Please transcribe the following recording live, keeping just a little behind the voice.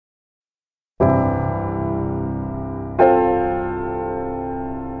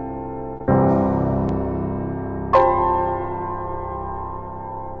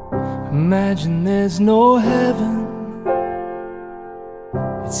Imagine there's no heaven.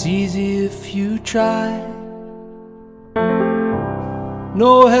 It's easy if you try.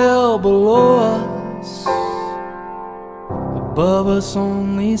 No hell below us, above us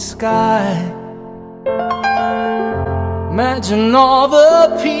only sky. Imagine all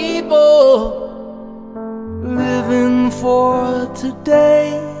the people living for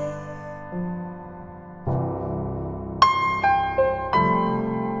today.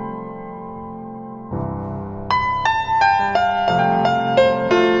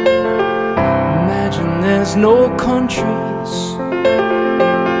 Imagine there's no countries.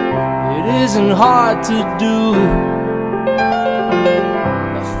 It isn't hard to do.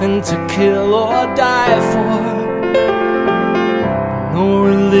 Nothing to kill or die for. No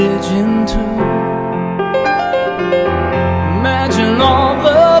religion too. Imagine all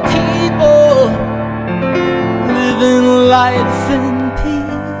the people living life in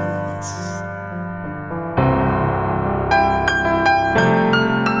peace.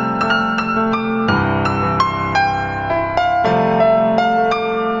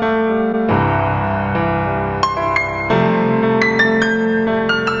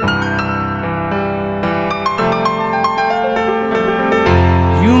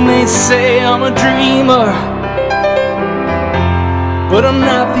 You may say I'm a dreamer, but I'm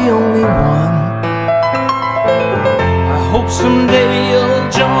not the only one. I hope someday you'll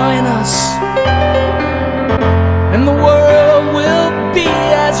join us, and the world will be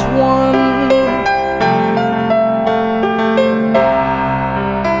as one.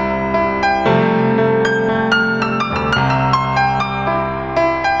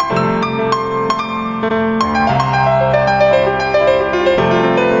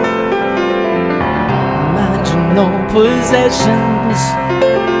 Imagine no possessions.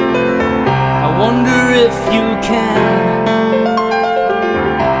 I wonder if you can.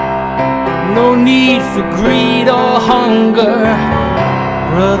 No need for greed or hunger,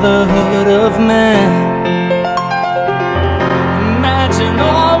 brotherhood of man.